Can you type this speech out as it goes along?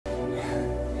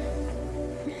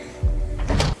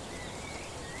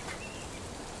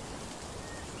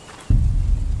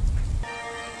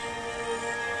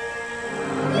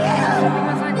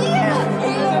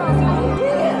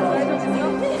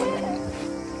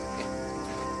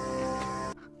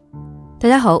大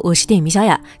家好，我是电影迷小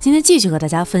雅，今天继续和大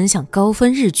家分享高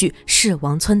分日剧《世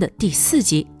王村》的第4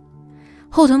集。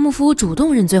后藤木夫主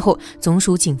动认罪后，总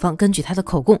署警方根据他的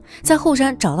口供，在后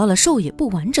山找到了寿野不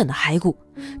完整的骸骨，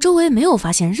周围没有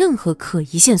发现任何可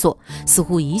疑线索，似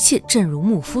乎一切正如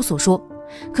木夫所说。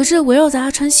可是围绕在阿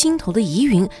川心头的疑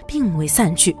云并未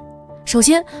散去。首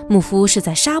先，木夫是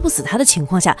在杀不死他的情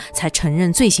况下才承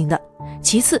认罪行的。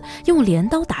其次，用镰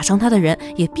刀打伤他的人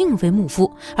也并非木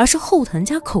夫，而是后藤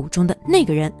家口中的那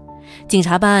个人。警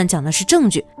察办案讲的是证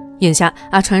据，眼下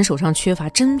阿川手上缺乏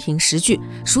真凭实据。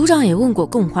署长也问过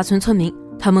贡花村村民，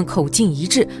他们口径一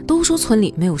致，都说村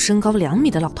里没有身高2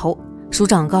米的老头。署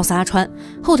长告诉阿川，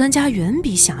后藤家远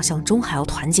比想象中还要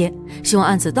团结，希望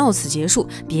案子到此结束，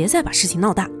别再把事情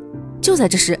闹大。就在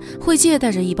这时，惠介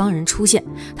带着一帮人出现，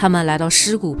他们来到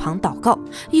尸骨旁祷告，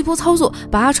一波操作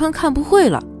把阿川看不会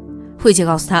了。惠介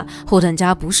告诉他，后藤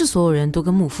家不是所有人都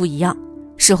跟木夫一样。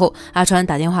事后，阿川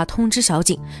打电话通知小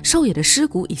景，寿野的尸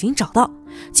骨已经找到。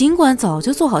尽管早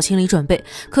就做好心理准备，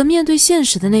可面对现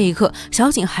实的那一刻，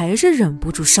小景还是忍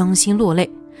不住伤心落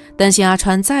泪。担心阿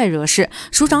川再惹事，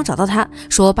署长找到他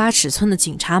说八尺村的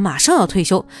警察马上要退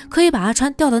休，可以把阿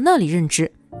川调到那里任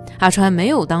职。阿川没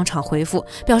有当场回复，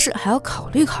表示还要考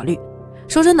虑考虑。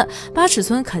说真的，八尺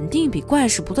村肯定比怪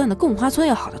事不断的贡花村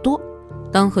要好得多。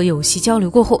当和有希交流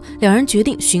过后，两人决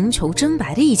定寻求真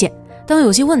白的意见。当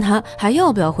有希问他还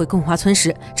要不要回贡花村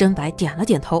时，真白点了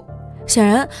点头。显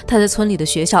然他在村里的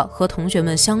学校和同学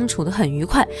们相处得很愉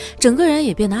快，整个人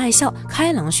也变得爱笑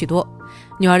开朗许多。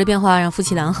女儿的变化让夫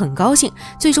妻俩很高兴，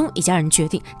最终一家人决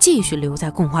定继续留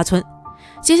在贡花村。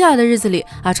接下来的日子里，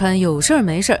阿川有事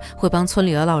没事会帮村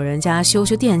里的老人家修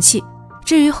修电器。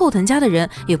至于后藤家的人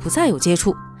也不再有接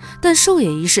触，但寿野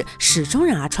一事始终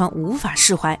让阿川无法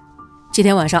释怀。这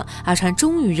天晚上，阿川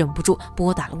终于忍不住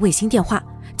拨打了卫星电话，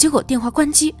结果电话关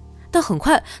机。但很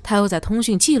快他又在通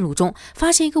讯记录中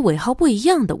发现一个尾号不一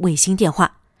样的卫星电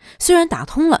话，虽然打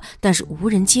通了，但是无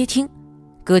人接听。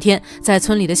隔天，在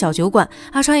村里的小酒馆，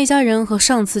阿川一家人和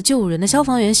上次救人的消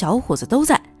防员小伙子都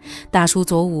在。大叔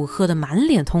佐武喝得满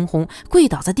脸通红，跪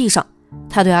倒在地上。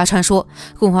他对阿川说，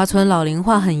贡花村老龄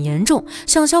化很严重，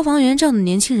像消防员这样的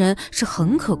年轻人是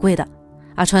很可贵的。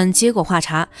阿川接过话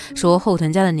茬，说后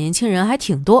藤家的年轻人还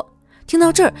挺多。听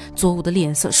到这儿，佐武的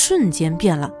脸色瞬间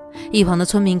变了。一旁的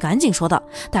村民赶紧说道，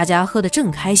大家喝得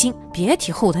正开心，别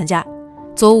提后藤家。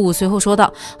佐武随后说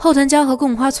道，后藤家和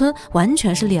贡花村完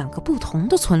全是2个不同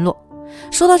的村落。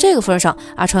说到这个份上，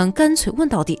阿川干脆问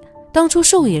到底，当初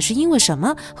寿野是因为什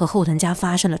么和后藤家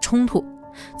发生了冲突？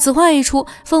此话一出，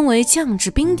氛围降至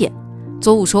冰点。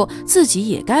佐武说自己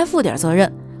也该负点责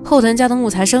任，后藤家的木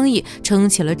材生意撑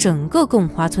起了整个贡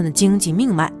花村的经济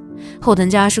命脉。后藤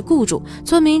家是雇主，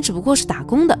村民只不过是打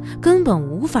工的，根本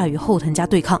无法与后藤家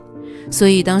对抗。所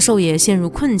以当寿野陷入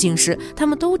困境时，他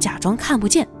们都假装看不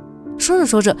见。说着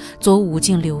说着，佐武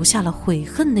竟流下了悔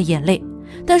恨的眼泪。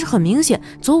但是很明显，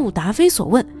佐武答非所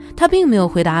问，他并没有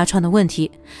回答阿川的问题。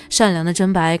善良的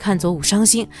真白看佐武伤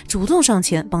心，主动上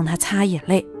前帮他擦眼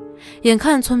泪。眼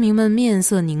看村民们面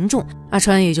色凝重，阿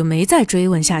川也就没再追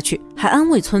问下去，还安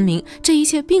慰村民这一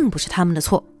切并不是他们的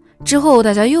错。之后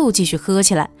大家又继续喝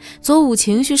起来，佐武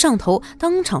情绪上头，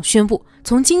当场宣布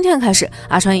从今天开始，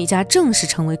阿川一家正式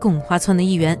成为贡花村的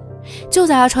一员。就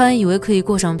在阿川以为可以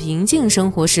过上平静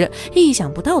生活时，意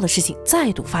想不到的事情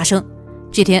再度发生。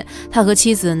这天，他和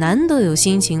妻子难得有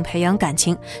心情培养感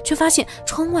情，却发现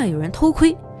窗外有人偷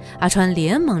窥。阿川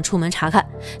连忙出门查看，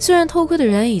虽然偷窥的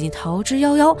人已经逃之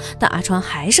夭夭，但阿川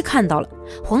还是看到了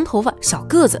黄头发小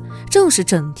个子，正是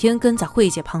整天跟在惠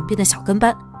姐旁边的小跟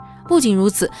班。不仅如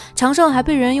此，墙上还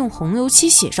被人用红油漆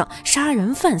写上杀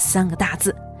人犯3个大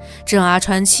字，这让阿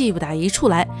川气不打一处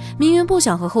来。明明不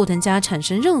想和后藤家产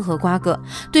生任何瓜葛，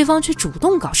对方却主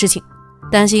动搞事情。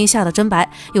担心吓到真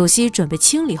白，有希准备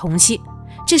清理红漆。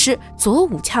这时佐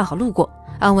武恰好路过，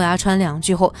安慰阿川2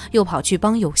句后，又跑去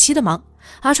帮有希的忙。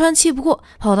阿川气不过，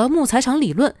跑到木材厂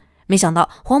理论，没想到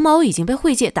黄毛已经被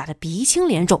惠介打得鼻青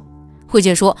脸肿。惠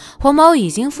介说黄毛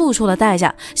已经付出了代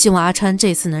价，希望阿川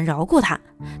这次能饶过他。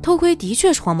偷窥的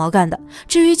确是黄毛干的，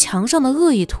至于墙上的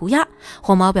恶意涂鸦，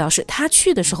黄毛表示他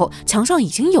去的时候墙上已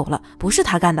经有了，不是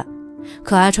他干的。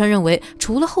可阿川认为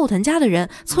除了后藤家的人，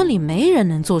村里没人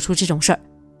能做出这种事儿。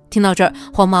听到这儿，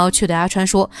黄毛却对阿川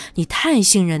说，你太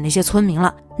信任那些村民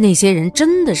了，那些人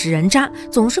真的是人渣，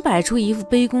总是摆出一副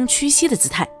卑躬屈膝的姿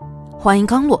态。话音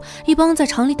刚落，一帮在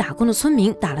厂里打工的村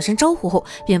民打了声招呼后，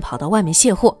便跑到外面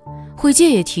卸货。惠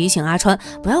介也提醒阿川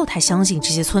不要太相信这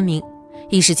些村民。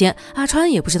一时间，阿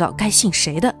川也不知道该信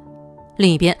谁的。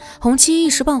另一边，红漆一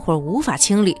时半会儿无法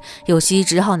清理，有希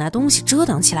只好拿东西遮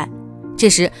挡起来。这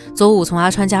时佐武从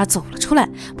阿川家走了出来，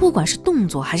不管是动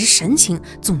作还是神情，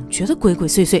总觉得鬼鬼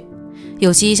祟祟。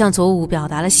有希向佐武表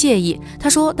达了谢意，他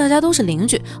说大家都是邻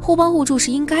居，互帮互助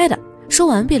是应该的，说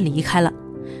完便离开了。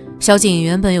小景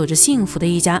原本有着幸福的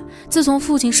一家，自从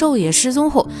父亲寿野失踪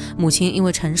后，母亲因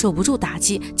为承受不住打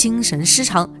击，精神失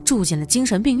常，住进了精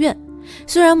神病院。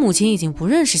虽然母亲已经不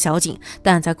认识小景，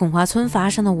但在贡花村发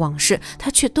生的往事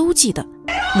她却都记得。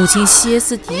母亲歇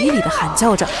斯底里地喊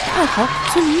叫着，快逃，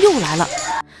村民又来了。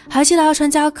还记得阿川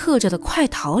家刻着的快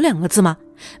逃2个字吗？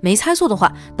没猜错的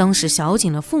话，当时小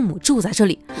景的父母住在这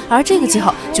里，而这个记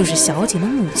号就是小景的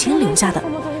母亲留下的。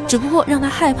只不过让他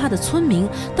害怕的村民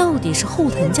到底是后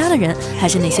藤家的人，还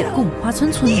是那些贡花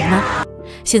村村民呢？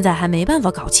现在还没办法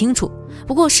搞清楚。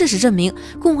不过事实证明，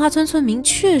贡花村村民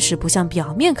确实不像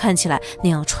表面看起来那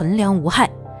样纯良无害。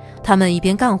他们一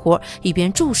边干活一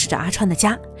边注视着阿川的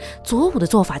家。佐武的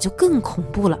做法就更恐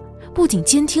怖了，不仅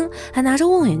监听，还拿着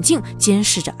望远镜监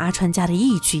视着阿川家的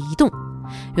一举一动。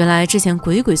原来之前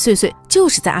鬼鬼祟祟就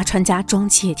是在阿川家装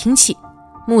窃听器。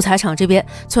木材厂这边，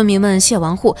村民们卸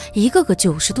完货，一个个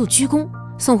90度鞠躬，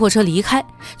送货车离开，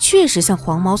确实像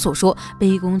黄毛所说，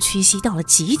卑躬屈膝到了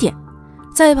极点。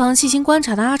在一旁细心观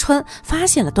察的阿川发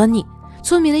现了端倪，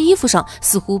村民的衣服上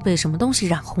似乎被什么东西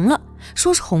染红了，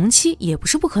说是红漆也不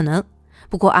是不可能。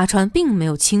不过阿川并没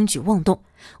有轻举妄动，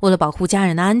为了保护家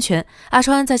人的安全，阿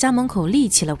川在家门口立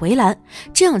起了围栏，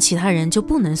这样其他人就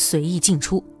不能随意进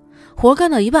出。活干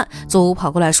到一半，佐武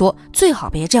跑过来说，最好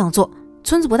别这样做，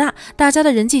村子不大，大家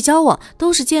的人际交往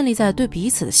都是建立在对彼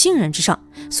此的信任之上，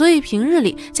所以平日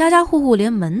里家家户户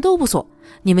连门都不锁，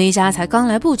你们一家才刚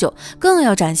来不久，更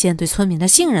要展现对村民的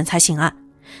信任才行啊。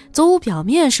佐武表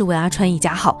面是为阿川一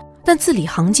家好，但字里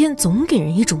行间总给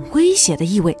人一种威胁的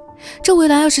意味，这围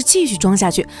栏要是继续装下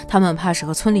去，他们怕是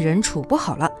和村里人处不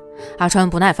好了。阿川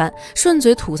不耐烦，顺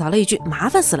嘴吐槽了一句麻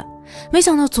烦死了。没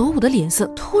想到佐武的脸色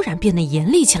突然变得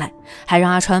严厉起来，还让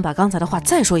阿川把刚才的话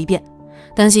再说一遍。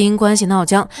担心关系闹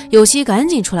僵，有希赶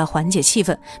紧出来缓解气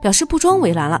氛，表示不装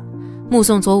围栏了。目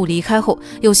送佐武离开后，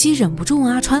有希忍不住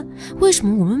问阿川，为什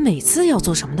么我们每次要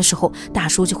做什么的时候，大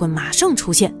叔就会马上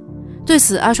出现？对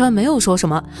此阿川没有说什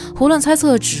么，胡乱猜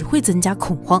测只会增加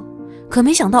恐慌。可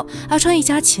没想到阿川一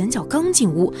家前脚刚进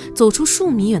屋，走出数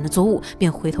米远的佐武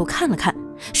便回头看了看，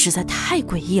实在太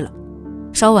诡异了。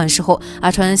稍晚时候，阿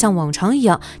川像往常一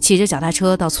样骑着脚踏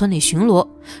车到村里巡逻。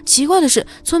奇怪的是，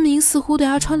村民似乎对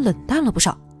阿川冷淡了不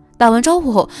少。打完招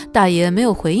呼后，大爷没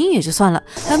有回应也就算了，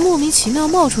还莫名其妙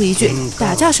冒出一句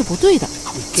打架是不对的。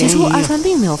起初阿川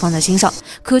并没有放在心上，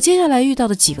可接下来遇到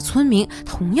的几个村民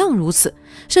同样如此，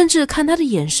甚至看他的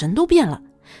眼神都变了。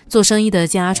做生意的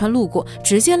见阿川路过，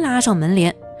直接拉上门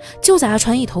帘。就在阿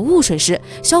川一头雾水时，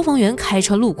消防员开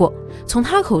车路过，从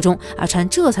他口中阿川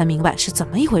这才明白是怎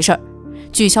么一回事。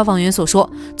据消防员所说，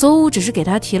佐武只是给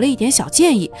他提了一点小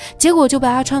建议，结果就被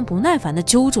阿川不耐烦地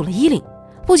揪住了衣领。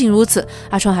不仅如此，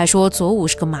阿川还说佐武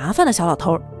是个麻烦的小老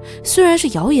头。虽然是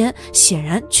谣言，显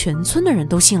然全村的人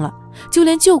都信了，就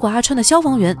连救过阿川的消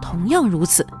防员同样如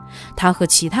此。他和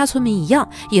其他村民一样，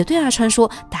也对阿川说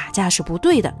打架是不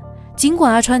对的。尽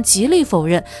管阿川极力否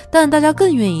认，但大家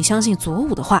更愿意相信佐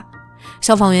武的话。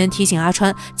消防员提醒阿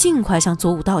川尽快向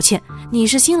佐武道歉，你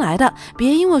是新来的，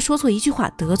别因为说错一句话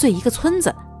得罪一个村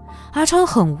子。阿川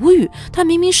很无语，他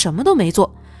明明什么都没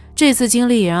做。这次经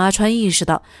历也让阿川意识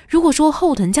到，如果说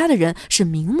后藤家的人是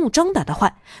明目张胆的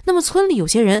坏，那么村里有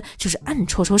些人就是暗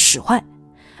戳戳使坏。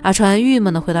阿川郁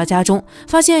闷地回到家中，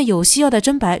发现有希要带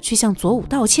真白去向佐武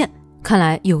道歉，看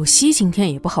来有希今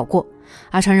天也不好过。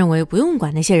阿川认为不用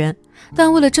管那些人，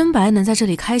但为了真白能在这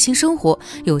里开心生活，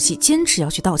有希坚持要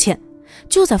去道歉。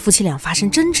就在夫妻俩发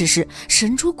生争执时，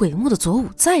神出鬼没的佐武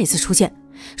再一次出现，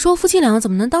说夫妻俩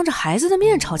怎么能当着孩子的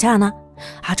面吵架呢？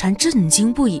阿川震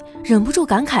惊不已，忍不住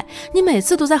感慨，你每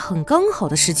次都在很刚好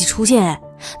的时机出现，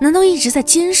难道一直在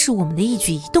监视我们的一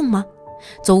举一动吗？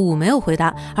佐武没有回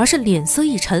答，而是脸色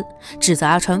一沉，指责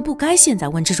阿川不该现在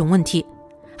问这种问题。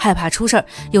害怕出事，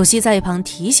有希在一旁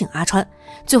提醒阿川，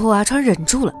最后阿川忍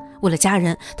住了，为了家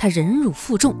人，他忍辱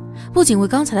负重，不仅为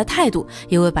刚才的态度，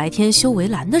也为白天修围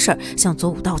栏的事向佐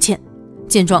武道歉。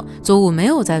见状，佐武没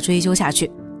有再追究下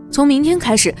去。从明天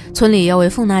开始，村里要为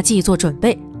奉纳祭做准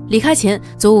备。离开前，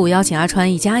佐武邀请阿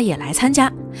川一家也来参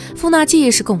加。奉纳祭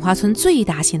是贡花村最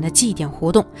大型的祭典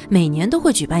活动，每年都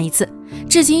会举办一次，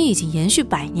至今已经延续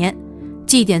100年。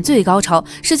祭典最高潮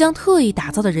是将特意打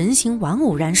造的人形玩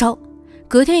偶燃烧。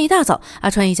隔天一大早，阿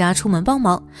川一家出门帮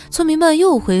忙，村民们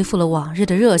又恢复了往日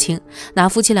的热情，拿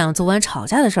夫妻俩昨晚吵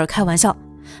架的事开玩笑。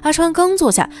阿川刚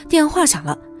坐下，电话响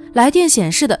了，来电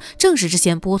显示的正是之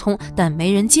前拨通但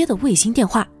没人接的卫星电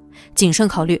话。谨慎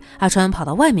考虑，阿川跑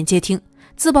到外面接听，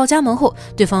自报家门后，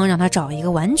对方让他找一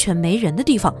个完全没人的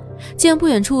地方。见不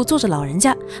远处坐着老人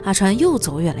家，阿川又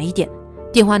走远了一点。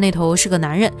电话那头是个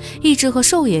男人，一直和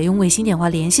寿野用卫星电话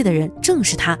联系的人正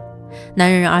是他。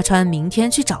男人让阿川明天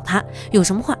去找他，有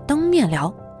什么话当面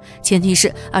聊，前提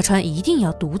是阿川一定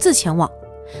要独自前往。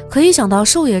可一想到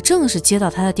寿野正是接到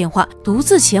他的电话，独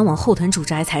自前往后藤主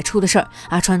宅才出的事儿，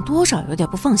阿川多少有点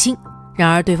不放心。然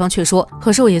而对方却说，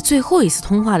和寿野最后一次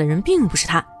通话的人并不是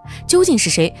他，究竟是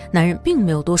谁？男人并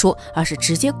没有多说，而是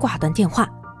直接挂断电话。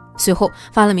随后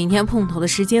发了明天碰头的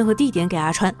时间和地点给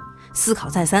阿川。思考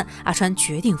再三，阿川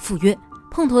决定赴约。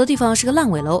碰头的地方是个烂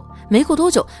尾楼，没过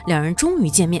多久，两人终于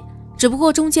见面，只不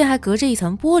过中间还隔着一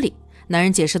层玻璃。男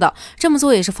人解释道，这么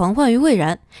做也是防患于未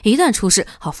然，一旦出事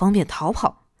好方便逃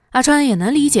跑。阿川也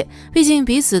能理解，毕竟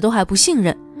彼此都还不信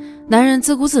任。男人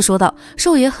自顾自说道，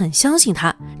寿野很相信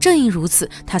他，正因如此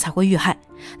他才会遇害。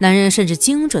男人甚至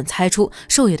精准猜出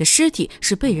寿野的尸体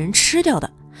是被人吃掉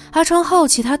的。阿川好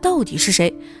奇他到底是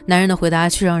谁，男人的回答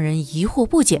却让人疑惑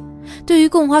不解。对于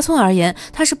贡花村而言，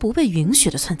他是不被允许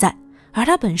的存在，而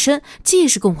他本身既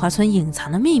是贡花村隐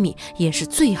藏的秘密，也是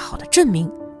最好的证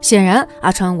明。显然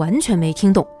阿川完全没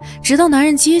听懂，直到男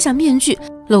人揭下面具，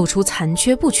露出残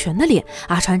缺不全的脸，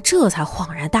阿川这才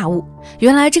恍然大悟，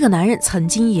原来这个男人曾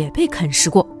经也被啃食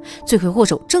过，罪魁祸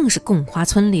首正是贡花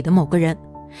村里的某个人。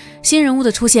新人物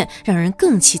的出现让人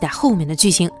更期待后面的剧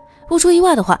情，不出意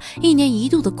外的话，1年1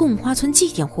度的贡花村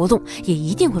祭典活动也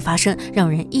一定会发生让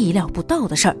人意料不到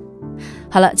的事儿。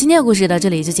好了，今天的故事到这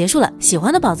里就结束了，喜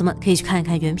欢的宝子们可以去看一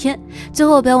看原片，最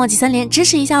后不要忘记3连支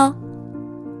持一下哦。